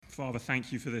Father,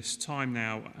 thank you for this time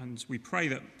now, and we pray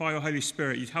that by your Holy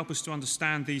Spirit you'd help us to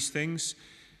understand these things,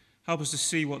 help us to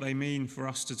see what they mean for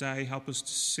us today, help us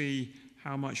to see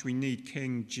how much we need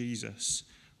King Jesus.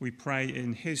 We pray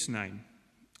in his name.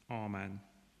 Amen.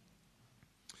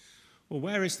 Well,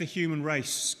 where is the human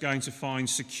race going to find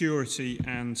security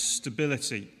and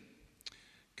stability?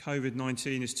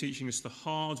 COVID-19 is teaching us the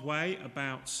hard way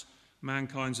about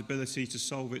mankind's ability to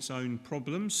solve its own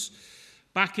problems.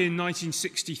 Back in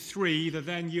 1963, the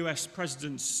then US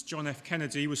President John F.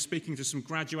 Kennedy was speaking to some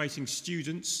graduating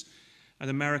students at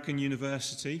American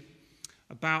University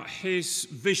about his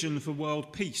vision for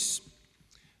world peace.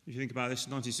 If you think about this,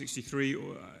 in 1963,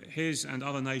 his and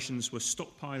other nations were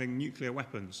stockpiling nuclear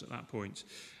weapons at that point.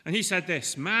 And he said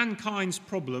this: mankind's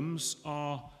problems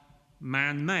are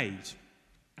man-made,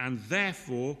 and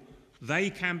therefore they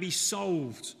can be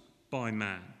solved by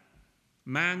man.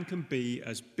 Man can be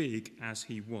as big as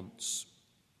he wants.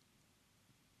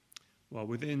 Well,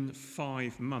 within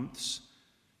 5 months,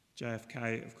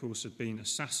 JFK, of course, had been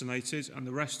assassinated, and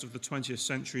the rest of the 20th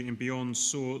century and beyond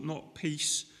saw not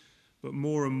peace, but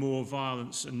more and more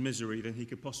violence and misery than he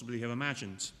could possibly have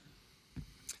imagined.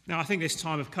 Now, I think this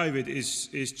time of COVID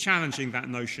is challenging that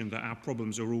notion that our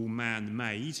problems are all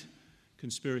man-made,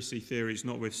 conspiracy theories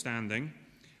notwithstanding.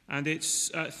 And it's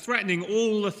threatening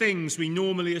all the things we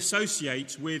normally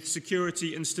associate with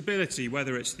security and stability,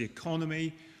 whether it's the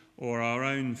economy or our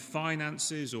own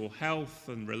finances or health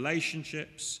and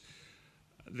relationships.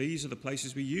 These are the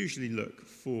places we usually look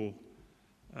for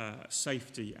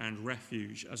safety and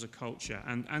refuge as a culture.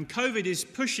 And COVID is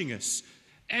pushing us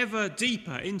ever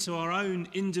deeper into our own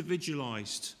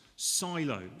individualized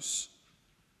silos.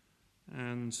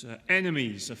 And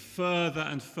enemies are further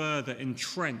and further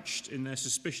entrenched in their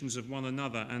suspicions of one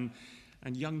another, and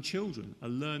young children are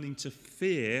learning to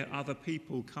fear other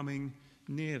people coming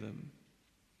near them.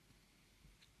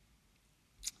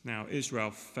 Now,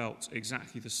 Israel felt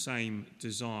exactly the same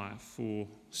desire for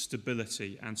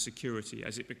stability and security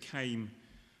as it became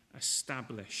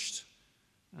established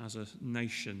as a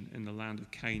nation in the land of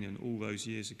Canaan all those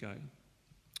years ago.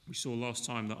 We saw last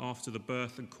time that after the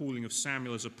birth and calling of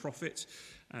Samuel as a prophet,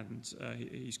 and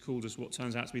he's called as what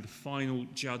turns out to be the final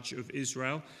judge of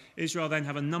Israel, Israel then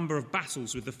have a number of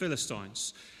battles with the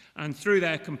Philistines. And through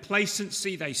their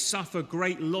complacency, they suffer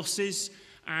great losses,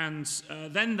 and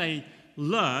then they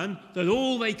learn that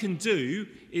all they can do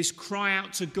is cry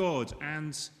out to God,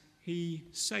 and he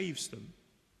saves them.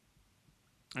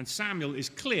 And Samuel is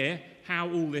clear how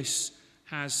all this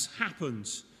has happened.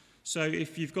 So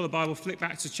if you've got a Bible, flick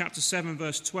back to chapter 7,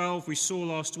 verse 12. We saw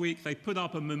last week they put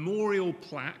up a memorial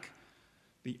plaque,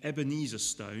 the Ebenezer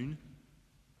stone.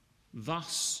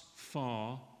 Thus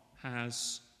far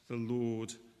has the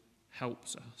Lord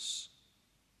helped us.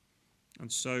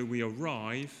 And so we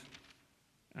arrive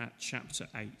at chapter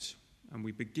 8, and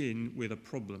we begin with a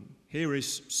problem. Here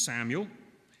is Samuel,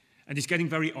 and he's getting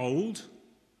very old,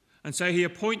 and so he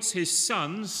appoints his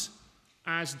sons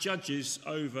as judges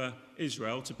over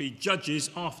Israel, to be judges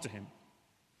after him.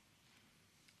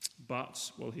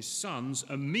 But, well, his sons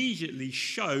immediately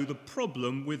show the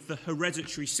problem with the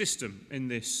hereditary system in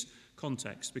this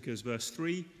context, because verse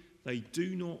 3, they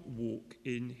do not walk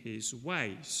in his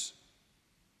ways.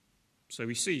 So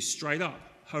we see straight up,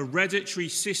 hereditary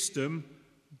system,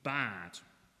 bad.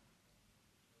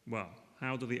 Well,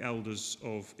 how do the elders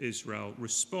of Israel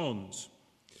respond?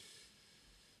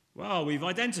 Well, we've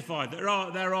identified there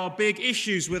are big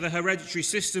issues with a hereditary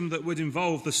system that would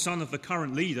involve the son of the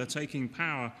current leader taking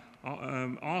power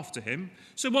after him.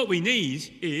 So what we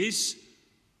need is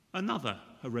another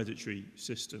hereditary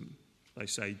system, they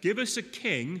say. Give us a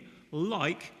king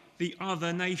like the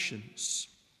other nations.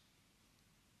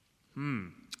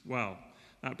 Well,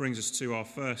 that brings us to our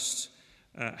first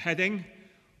heading.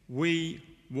 We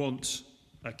want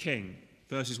a king.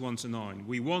 Verses 1 to 9.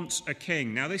 We want a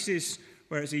king. Now, this is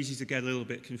where it's easy to get a little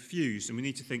bit confused, and we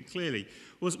need to think clearly.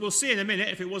 We'll see in a minute,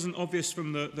 if it wasn't obvious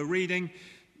from the reading,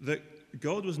 that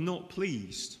God was not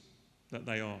pleased that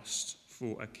they asked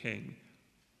for a king.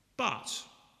 But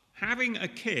having a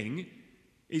king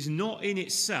is not in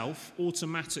itself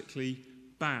automatically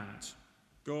bad.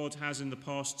 God has in the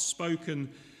past spoken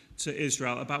to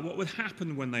Israel about what would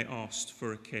happen when they asked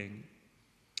for a king.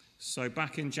 So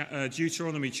back in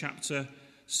Deuteronomy chapter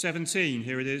 17,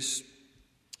 here it is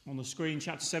on the screen,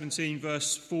 chapter 17,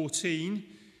 verse 14.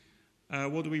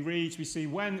 What do we read? We see,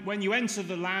 when you enter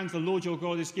the land the Lord your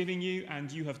God is giving you,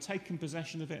 and you have taken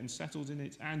possession of it and settled in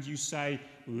it, and you say,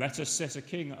 let us set a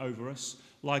king over us,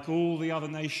 like all the other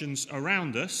nations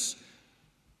around us,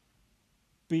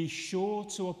 be sure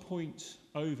to appoint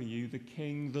over you the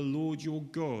king the Lord your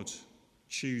God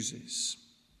chooses.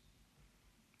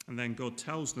 And then God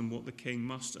tells them what the king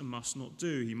must and must not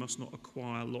do. He must not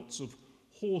acquire lots of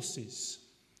horses.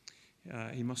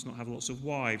 He must not have lots of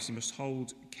wives. He must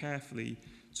hold carefully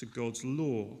to God's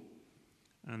law.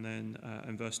 And then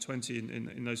in verse 20,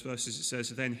 in those verses, it says,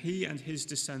 "Then he and his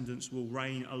descendants will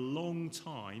reign a long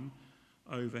time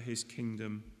over his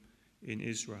kingdom in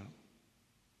Israel."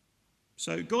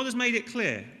 So God has made it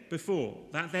clear before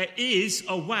that there is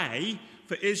a way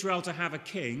for Israel to have a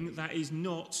king that is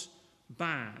not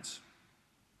bad.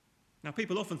 Now,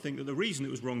 people often think that the reason it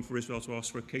was wrong for Israel to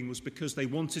ask for a king was because they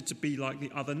wanted to be like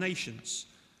the other nations.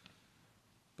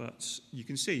 But you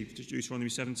can see, Deuteronomy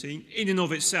 17, in and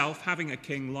of itself, having a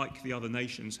king like the other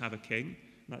nations have a king,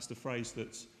 that's the phrase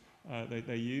that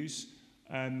they use,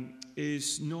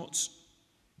 is not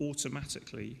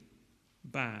automatically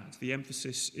bad. The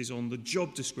emphasis is on the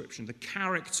job description, the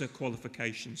character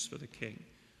qualifications for the king,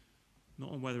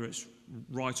 not on whether it's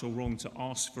right or wrong to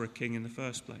ask for a king in the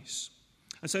first place.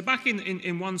 And so back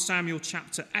in 1 Samuel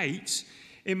chapter 8,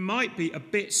 it might be a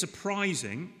bit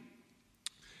surprising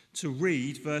to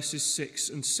read verses 6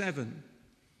 and 7.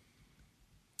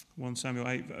 1 Samuel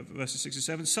 8, verses 6 and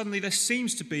 7. Suddenly there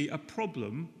seems to be a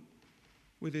problem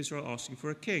with Israel asking for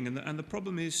a king. And the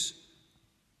problem is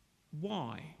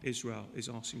why Israel is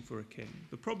asking for a king.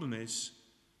 The problem is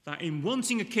that in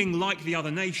wanting a king like the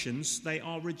other nations, they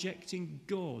are rejecting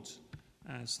God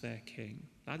as their king.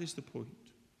 That is the point.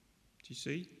 Do you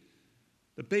see?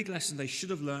 The big lesson they should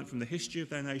have learned from the history of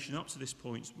their nation up to this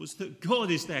point was that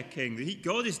God is their king, that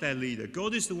God is their leader,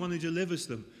 God is the one who delivers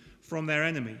them from their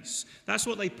enemies. That's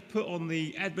what they put on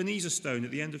the Ebenezer stone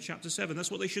at the end of chapter 7.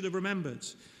 That's what they should have remembered.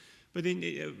 But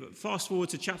fast forward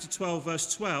to chapter 12,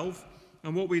 verse 12,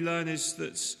 and what we learn is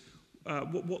that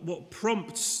what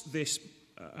prompts this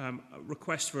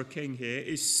request for a king here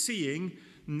is seeing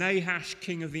Nahash,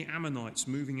 king of the Ammonites,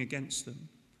 moving against them.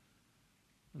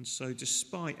 And so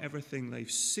despite everything they've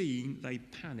seen, they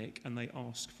panic and they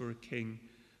ask for a king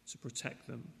to protect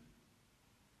them.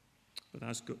 But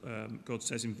as God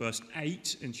says in verse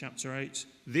 8, in chapter 8,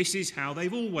 this is how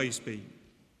they've always been.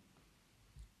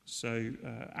 So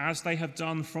as they have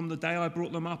done from the day I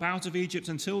brought them up out of Egypt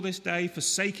until this day,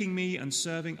 forsaking me and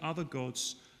serving other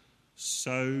gods,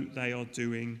 so they are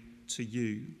doing to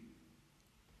you.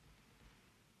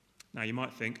 Now you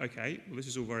might think, okay, well this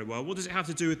is all very well. What does it have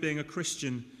to do with being a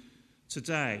Christian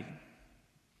today?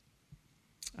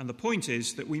 And the point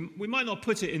is that we might not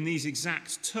put it in these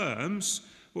exact terms,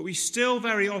 but we still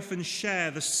very often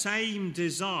share the same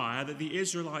desire that the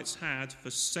Israelites had for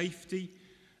safety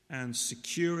and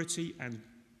security and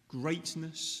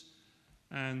greatness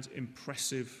and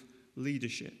impressive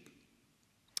leadership.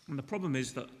 And the problem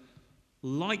is that,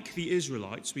 like the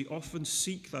Israelites, we often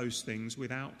seek those things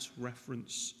without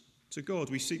reference to God.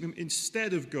 We seek them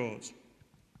instead of God.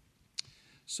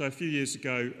 So a few years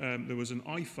ago, there was an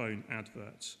iPhone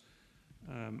advert,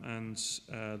 and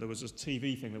there was a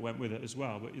TV thing that went with it as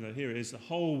well. But here it is: the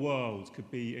whole world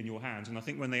could be in your hands. And I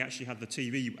think when they actually had the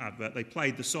TV advert, they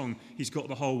played the song "He's Got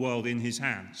the Whole World in His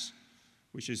Hands,"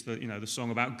 which is the song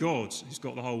about God. He's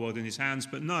got the whole world in his hands.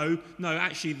 But no,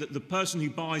 actually, the person who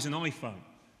buys an iPhone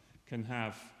can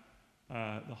have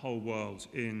the whole world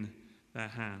in their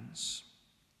hands.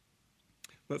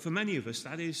 But for many of us,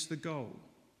 that is the goal.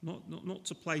 Not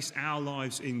to place our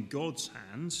lives in God's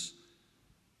hands,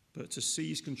 but to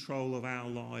seize control of our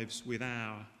lives with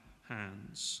our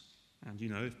hands. And,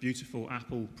 if beautiful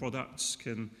Apple products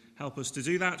can help us to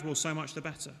do that, well, so much the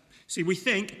better. See, we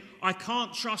think, I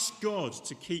can't trust God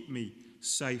to keep me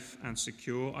safe and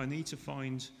secure. I need to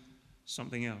find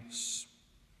something else.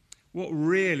 What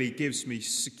really gives me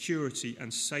security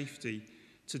and safety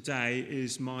today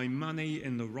is my money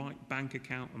in the right bank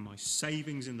account and my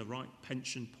savings in the right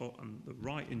pension pot and the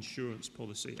right insurance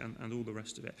policy and all the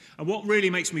rest of it. And what really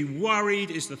makes me worried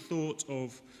is the thought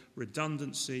of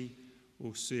redundancy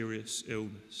or serious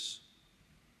illness.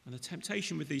 And the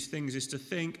temptation with these things is to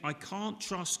think, I can't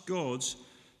trust God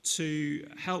to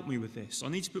help me with this. I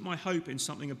need to put my hope in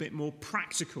something a bit more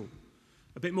practical,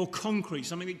 a bit more concrete,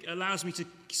 something that allows me to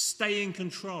stay in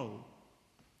control.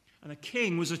 And a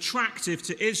king was attractive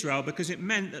to Israel because it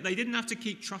meant that they didn't have to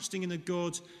keep trusting in a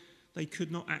God they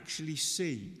could not actually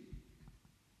see.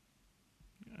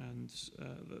 And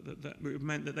that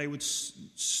meant that they would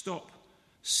stop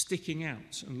sticking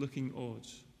out and looking odd.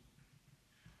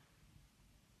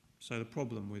 So the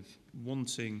problem with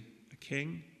wanting a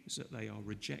king is that they are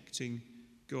rejecting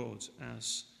God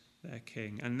as their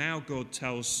king. And now God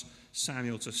tells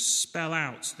Samuel to spell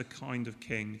out the kind of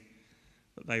king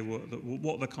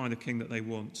what the kind of king that they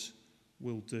want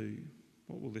will do.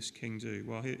 What will this king do?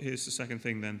 Well, here's the second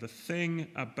thing then. The thing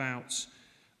about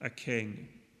a king.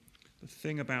 The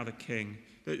thing about a king.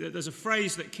 There's a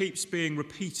phrase that keeps being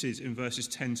repeated in verses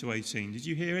 10 to 18. Did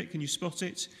you hear it? Can you spot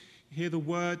it? You hear the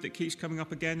word that keeps coming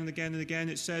up again and again and again.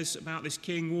 It says about this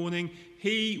king warning,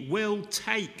 he will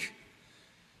take.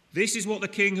 This is what the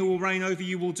king who will reign over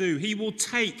you will do. He will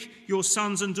take your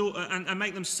sons and daughters and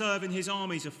make them serve in his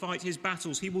army to fight his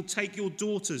battles. He will take your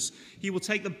daughters. He will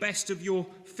take the best of your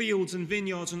fields and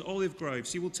vineyards and olive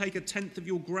groves. He will take 1/10 of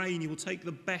your grain. He will take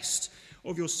the best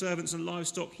of your servants and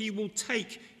livestock. He will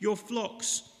take your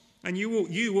flocks, and you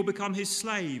will become his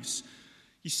slaves.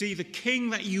 You see, the king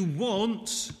that you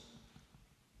want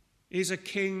is a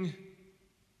king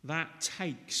that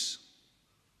takes.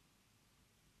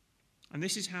 And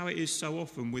this is how it is so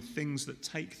often with things that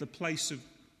take the place of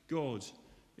God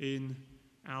in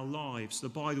our lives. The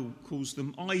Bible calls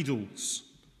them idols.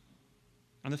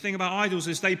 And the thing about idols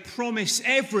is they promise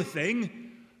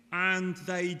everything and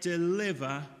they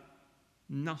deliver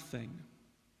nothing.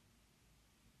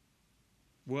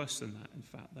 Worse than that, in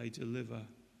fact, they deliver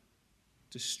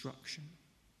destruction.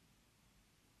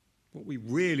 What we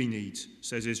really need,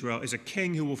 says Israel, is a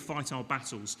king who will fight our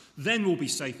battles. Then we'll be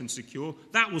safe and secure.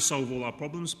 That will solve all our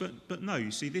problems. But no, you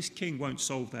see, this king won't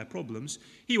solve their problems.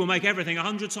 He will make everything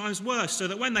 100 times worse, so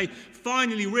that when they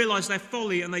finally realize their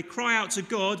folly and they cry out to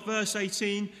God, verse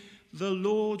 18, the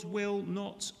Lord will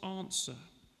not answer.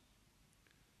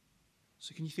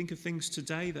 So can you think of things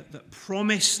today that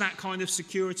promise that kind of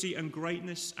security and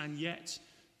greatness and yet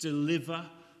deliver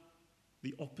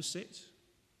the opposite?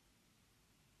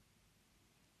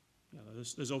 Yeah,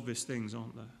 there's obvious things,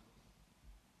 aren't there?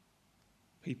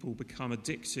 People become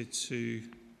addicted to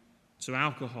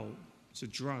alcohol, to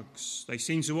drugs. They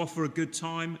seem to offer a good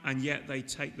time, and yet they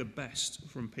take the best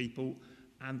from people,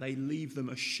 and they leave them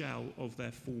a shell of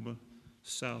their former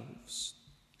selves.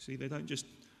 See, they don't just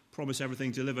promise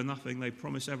everything, deliver nothing. They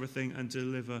promise everything and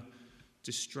deliver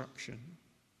destruction.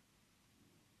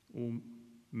 Or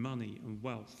money and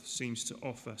wealth seems to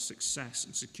offer success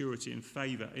and security and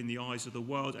favour in the eyes of the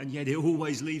world, and yet it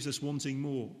always leaves us wanting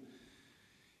more.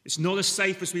 It's not as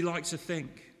safe as we like to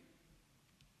think.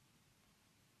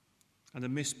 And a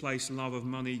misplaced love of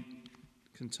money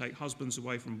can take husbands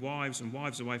away from wives, and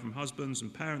wives away from husbands,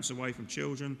 and parents away from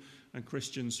children, and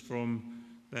Christians from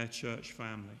their church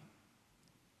family.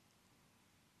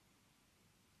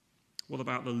 What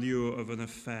about the lure of an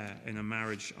affair in a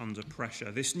marriage under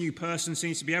pressure? This new person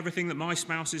seems to be everything that my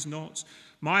spouse is not.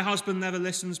 My husband never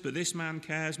listens, but this man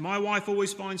cares. My wife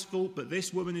always finds fault, but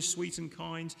this woman is sweet and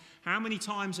kind. How many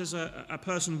times has a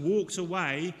person walked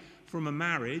away from a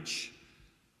marriage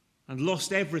and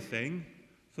lost everything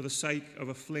for the sake of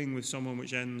a fling with someone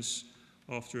which ends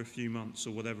after a few months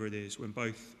or whatever it is, when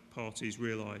both parties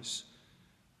realise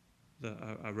that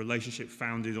a relationship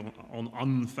founded on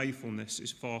unfaithfulness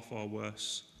is far, far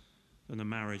worse than a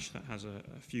marriage that has a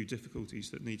few difficulties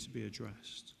that need to be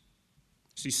addressed.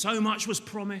 See, so much was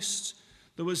promised.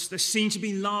 There seemed to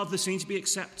be love, there seemed to be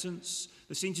acceptance,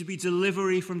 there seemed to be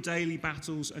delivery from daily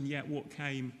battles, and yet what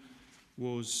came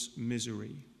was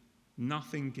misery.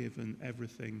 Nothing given,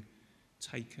 everything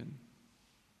taken.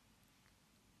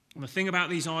 And the thing about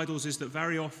these idols is that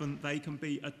very often they can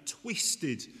be a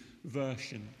twisted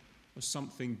version of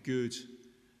something good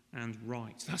and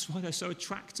right. That's why they're so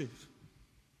attractive.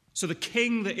 So the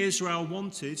king that Israel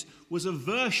wanted was a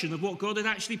version of what God had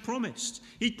actually promised.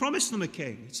 He promised them a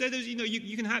king. He said,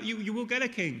 you will get a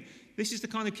king. This is the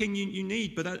kind of king you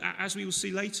need. But as we will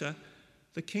see later,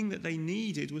 the king that they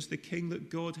needed was the king that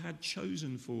God had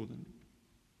chosen for them.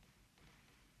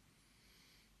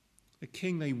 The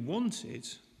king they wanted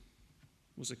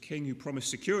was a king who promised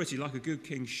security like a good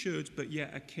king should, but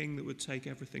yet a king that would take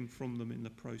everything from them in the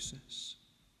process.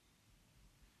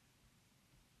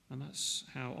 And that's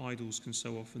how idols can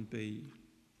so often be,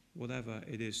 whatever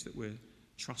it is that we're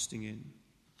trusting in.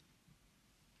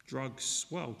 Drugs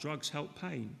help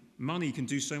pain. Money can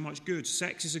do so much good.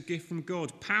 Sex is a gift from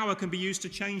God. Power can be used to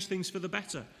change things for the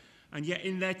better. And yet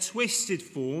in their twisted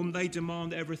form, they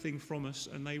demand everything from us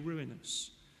and they ruin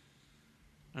us.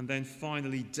 And then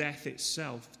finally, death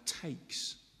itself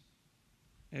takes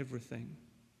everything.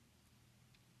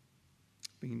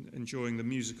 Been enjoying the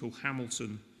musical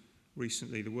Hamilton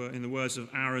recently. In the words of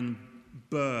Aaron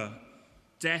Burr,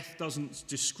 death doesn't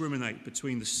discriminate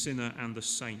between the sinner and the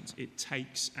saint. It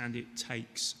takes and it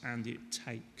takes and it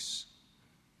takes.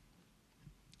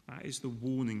 That is the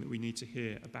warning that we need to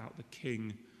hear about the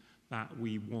king that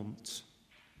we want.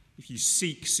 If you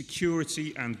seek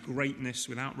security and greatness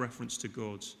without reference to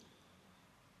God,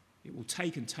 it will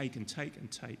take and take and take and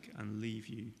take and leave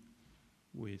you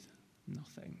with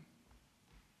nothing.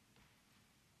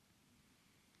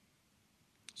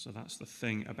 So that's the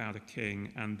thing about a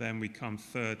king. And then we come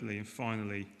thirdly and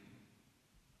finally,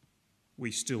 we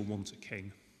still want a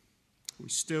king. We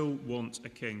still want a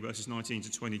king, verses 19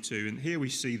 to 22. And here we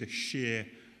see the sheer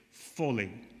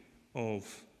folly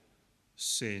of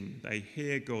sin. They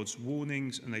hear God's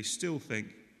warnings and they still think,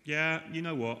 yeah, you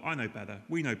know what, I know better,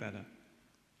 we know better.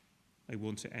 They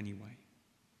want it anyway.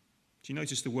 Do you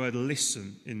notice the word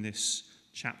listen in this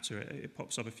chapter? It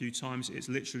pops up a few times. It's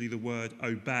literally the word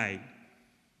obey.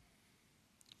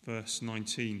 Verse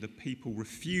 19, the people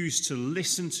refuse to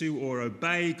listen to or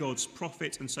obey God's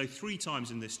prophet. And so 3 times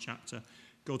in this chapter,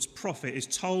 God's prophet is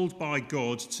told by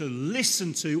God to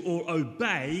listen to or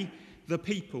obey the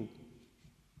people.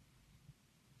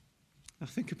 Now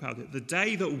think about it. The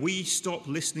day that we stop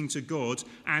listening to God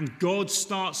and God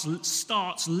starts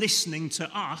listening to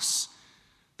us,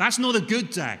 that's not a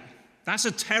good day. That's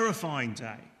a terrifying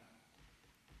day.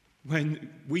 When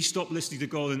we stop listening to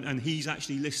God and he's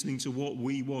actually listening to what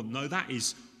we want. No, that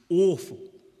is awful.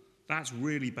 That's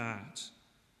really bad.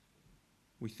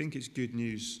 We think it's good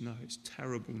news. No, it's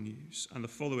terrible news. And the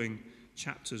following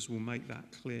chapters will make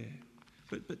that clear.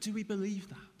 But do we believe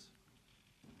that?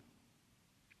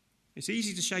 It's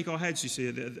easy to shake our heads, you see,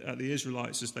 at the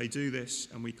Israelites as they do this,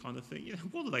 and we kind of think,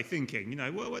 what are they thinking?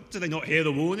 What, do they not hear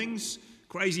the warnings?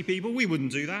 Crazy people, we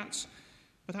wouldn't do that.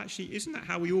 But actually, isn't that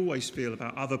how we always feel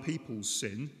about other people's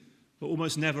sin, but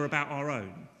almost never about our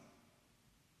own?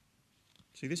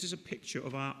 See, this is a picture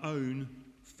of our own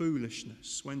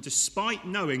foolishness, when despite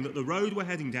knowing that the road we're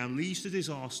heading down leads to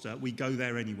disaster, we go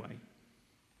there anyway.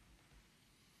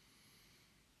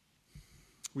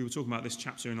 We were talking about this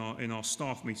chapter in our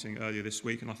staff meeting earlier this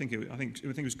week, and I think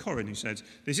it was Corin who said,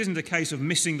 this isn't a case of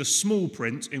missing the small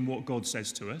print in what God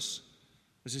says to us.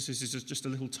 This is just a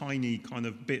little tiny kind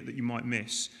of bit that you might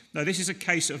miss. No, this is a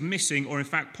case of missing, or in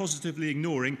fact positively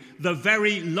ignoring, the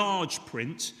very large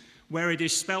print where it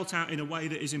is spelt out in a way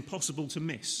that is impossible to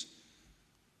miss.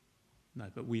 No,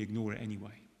 but we ignore it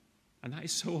anyway. And that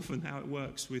is so often how it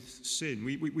works with sin.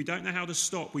 We don't know how to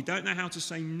stop. We don't know how to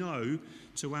say no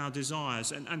to our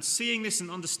desires. And seeing this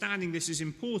and understanding this is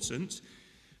important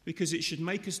because it should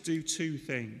make us do 2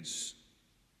 things.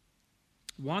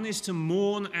 One is to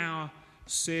mourn our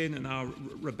sin and our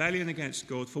rebellion against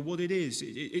God for what it is.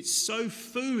 It's so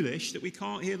foolish that we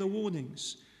can't hear the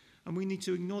warnings. And we need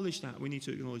to acknowledge that. We need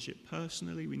to acknowledge it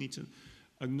personally. We need to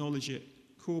acknowledge it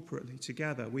corporately,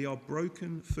 together. We are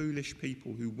broken, foolish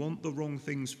people who want the wrong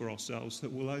things for ourselves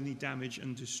that will only damage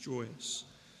and destroy us.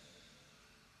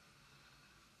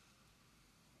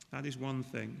 That is one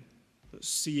thing that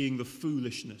seeing the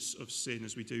foolishness of sin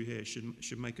as we do here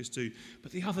should make us do.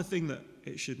 But the other thing that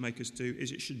it should make us do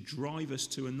is it should drive us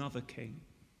to another king.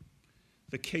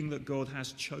 The king that God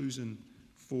has chosen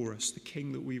for us, the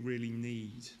king that we really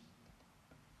need.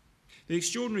 The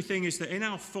extraordinary thing is that in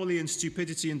our folly and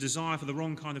stupidity and desire for the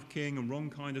wrong kind of king and wrong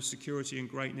kind of security and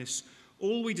greatness,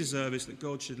 all we deserve is that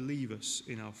God should leave us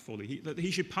in our folly, that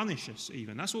he should punish us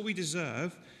even. That's what we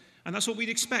deserve, and that's what we'd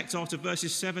expect after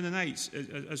verses 7 and 8,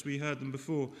 as we heard them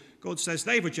before. God says,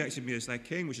 they've rejected me as their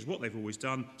king, which is what they've always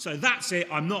done, so that's it,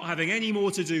 I'm not having any more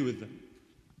to do with them.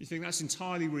 You think that's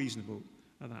entirely reasonable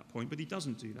at that point, but he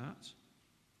doesn't do that.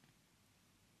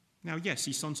 Now, yes,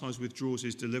 he sometimes withdraws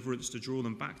his deliverance to draw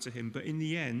them back to him, but in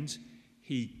the end,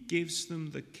 he gives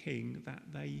them the king that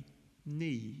they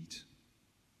need.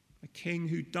 A king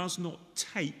who does not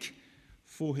take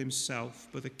for himself,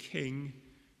 but a king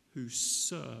who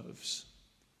serves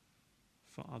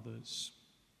for others.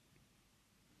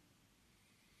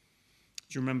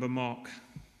 Do you remember Mark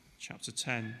chapter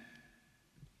 10,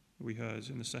 we heard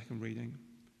in the second reading?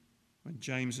 When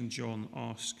James and John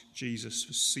ask Jesus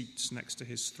for seats next to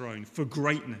his throne, for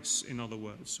greatness, in other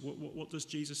words. What does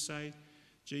Jesus say?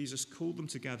 Jesus called them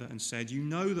together and said, you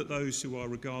know that those who are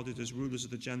regarded as rulers of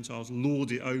the Gentiles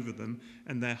lord it over them,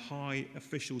 and their high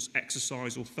officials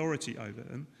exercise authority over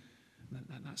them.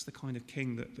 That's the kind of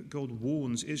king that God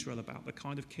warns Israel about, the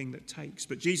kind of king that takes.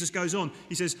 But Jesus goes on.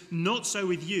 He says, not so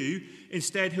with you.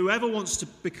 Instead, whoever wants to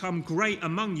become great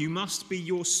among you must be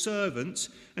your servant,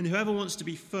 and whoever wants to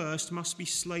be first must be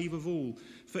slave of all.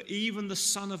 For even the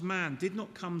Son of Man did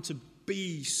not come to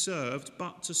be served,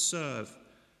 but to serve,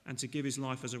 and to give his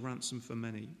life as a ransom for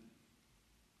many.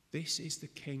 This is the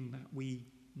king that we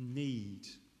need,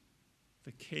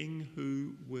 the king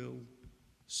who will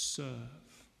serve.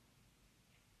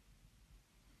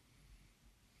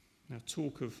 Now,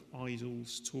 talk of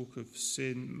idols, talk of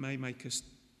sin may make us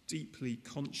deeply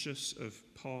conscious of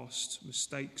past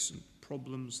mistakes and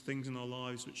problems, things in our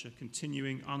lives which are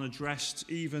continuing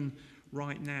unaddressed even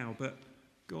right now. But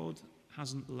God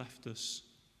hasn't left us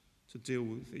to deal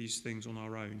with these things on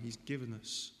our own. He's given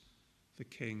us the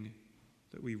King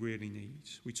that we really need.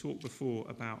 We talked before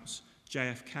about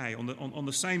JFK. On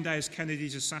the same day as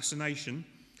Kennedy's assassination,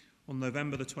 on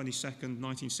November the 22nd,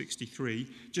 1963,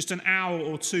 just an hour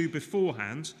or two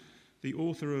beforehand, the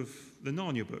author of the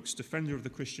Narnia books, defender of the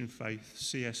Christian faith,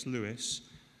 C.S. Lewis,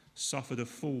 suffered a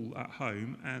fall at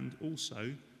home and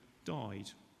also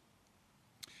died.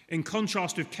 In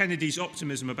contrast with Kennedy's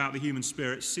optimism about the human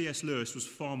spirit, C.S. Lewis was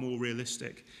far more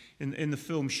realistic. In the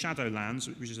film Shadowlands,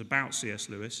 which is about C.S.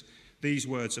 Lewis, these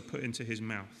words are put into his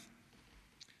mouth.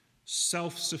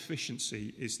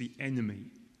 Self-sufficiency is the enemy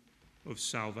of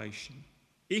salvation.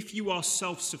 If you are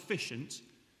self-sufficient,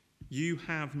 you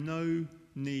have no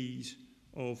need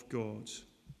of God.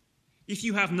 If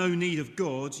you have no need of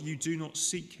God, you do not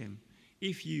seek him.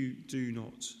 If you do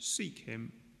not seek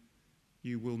him,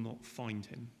 you will not find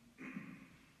him.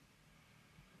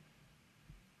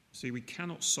 See, we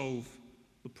cannot solve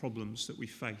the problems that we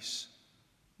face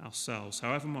ourselves,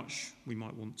 however much we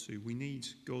might want to. We need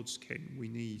God's King. We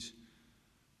need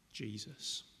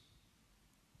Jesus.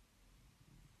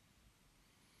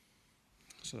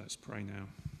 So let's pray now.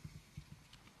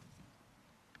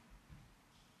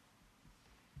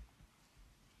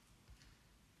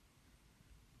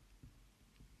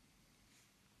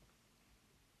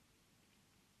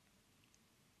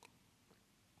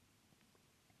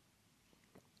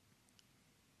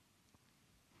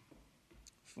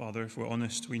 Father, if we're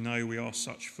honest, we know we are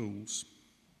such fools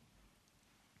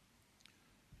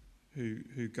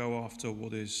who go after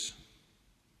what is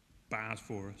bad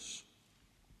for us,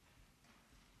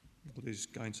 what is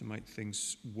going to make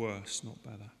things worse, not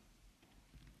better.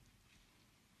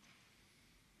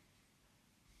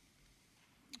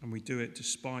 And we do it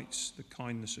despite the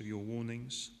kindness of your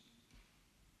warnings.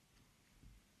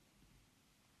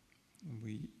 And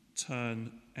we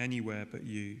turn anywhere but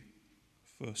you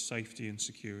for safety and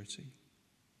security.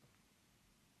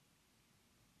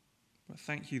 But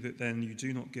thank you that then you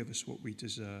do not give us what we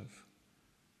deserve,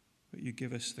 but you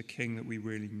give us the King that we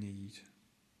really need.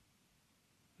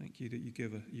 Thank you that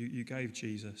you gave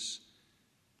Jesus,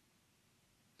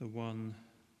 the one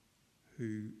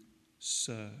who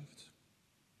served.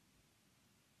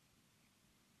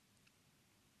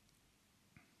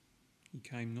 He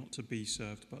came not to be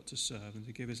served, but to serve, and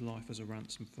to give his life as a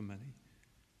ransom for many.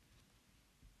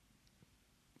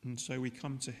 And so we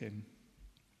come to him.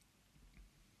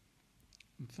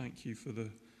 And thank you for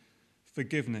the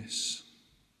forgiveness,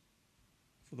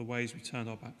 for the ways we turned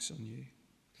our backs on you.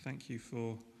 Thank you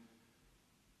for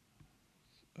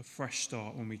a fresh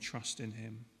start when we trust in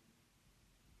him.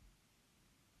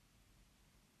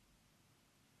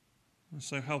 And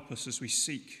so help us as we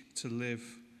seek to live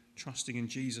trusting in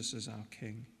Jesus as our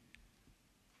King,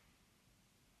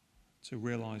 to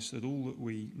realize that all that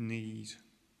we need,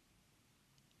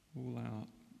 all our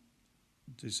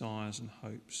desires and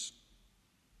hopes,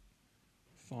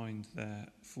 find their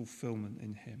fulfillment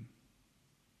in him.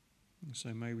 And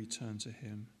so may we turn to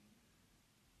him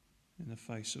in the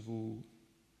face of all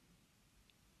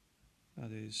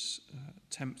that is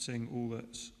tempting,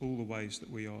 all the ways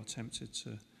that we are tempted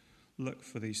to look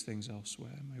for these things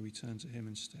elsewhere. May we turn to him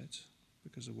instead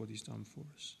because of what he's done for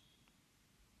us.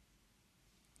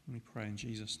 And we pray in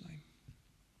Jesus' name.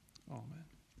 Amen.